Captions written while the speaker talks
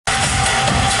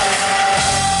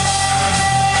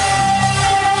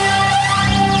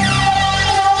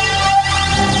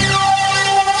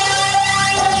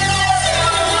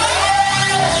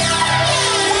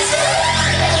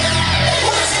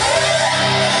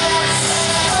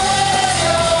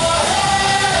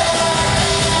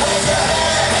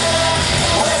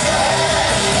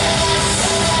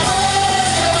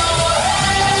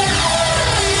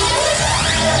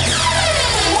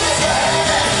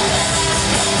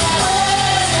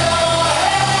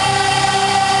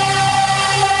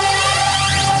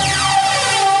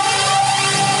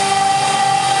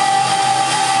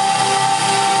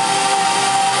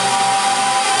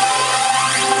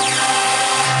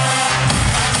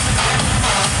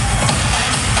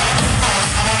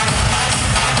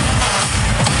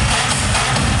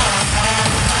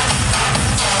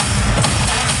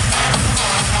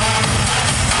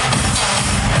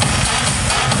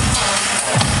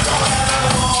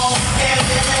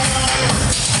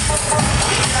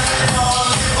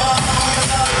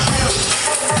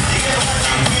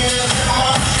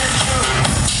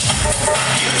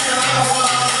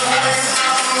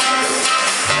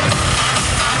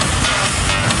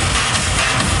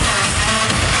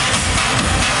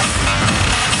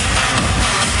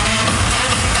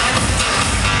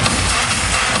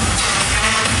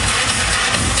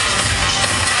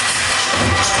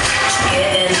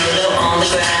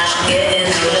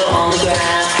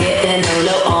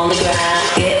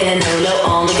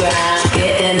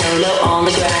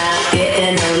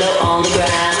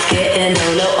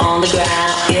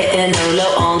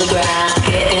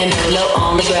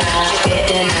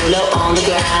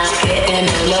ground, getting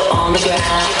low on the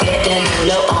ground, getting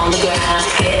low on the ground,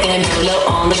 getting low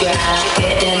on the ground,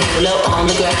 getting low on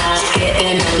the ground,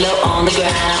 getting low on the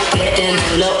ground, getting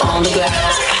low on the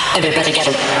ground. Everybody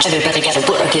gotta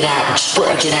work it out,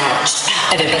 work it out.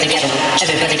 Everybody gotta work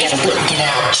it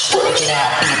out, work it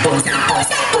out. Bad boys in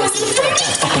the front,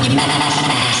 just fuck with your man.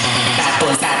 Bad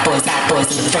boys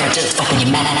in the front, just fuck with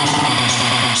your man.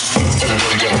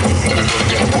 Everybody gotta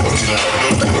work it out,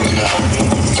 work it out.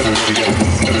 Everybody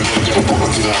gotta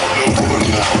work it out, work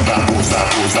it out. Bad boys in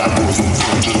the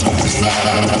front, just fuck with your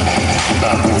man.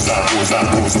 Bad boys in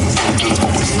the front, just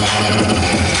fuck with your man.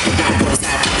 Bad boys.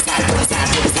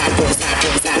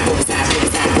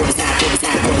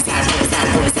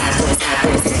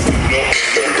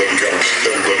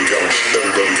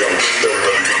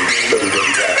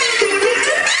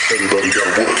 Everybody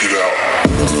gotta work it out.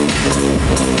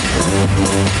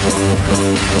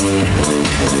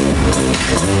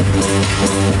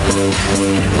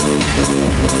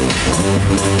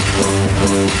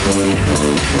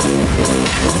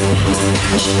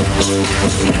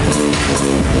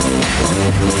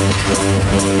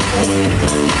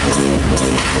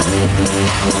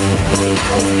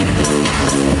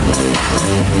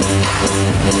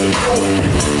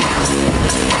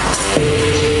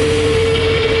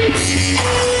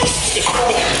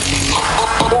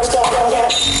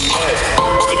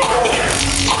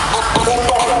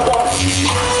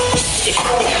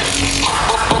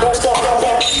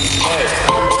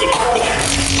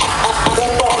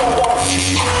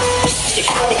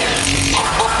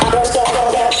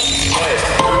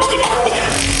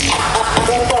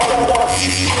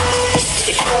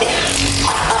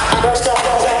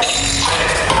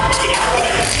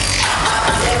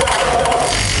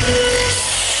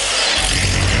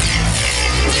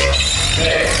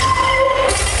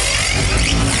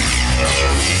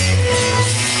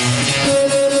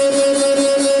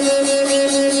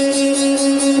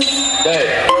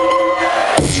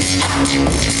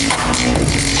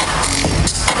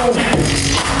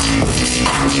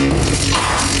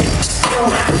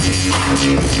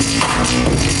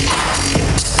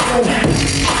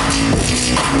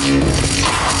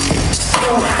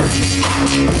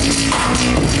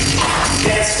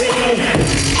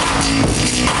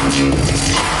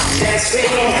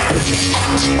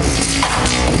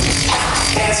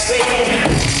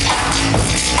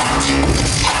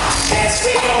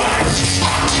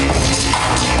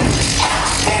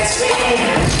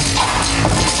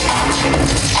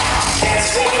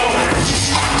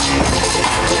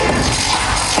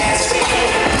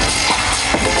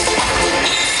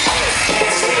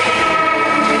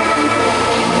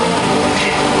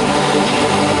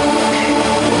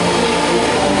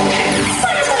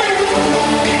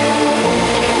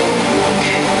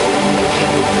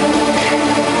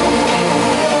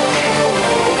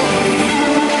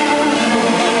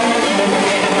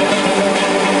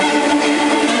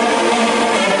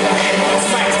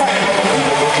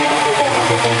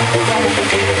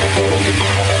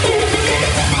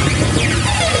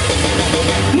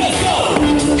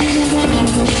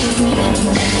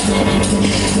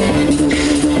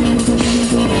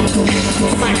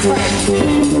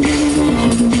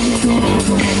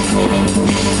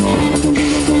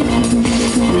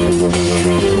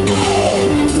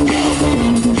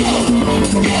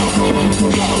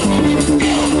 Go.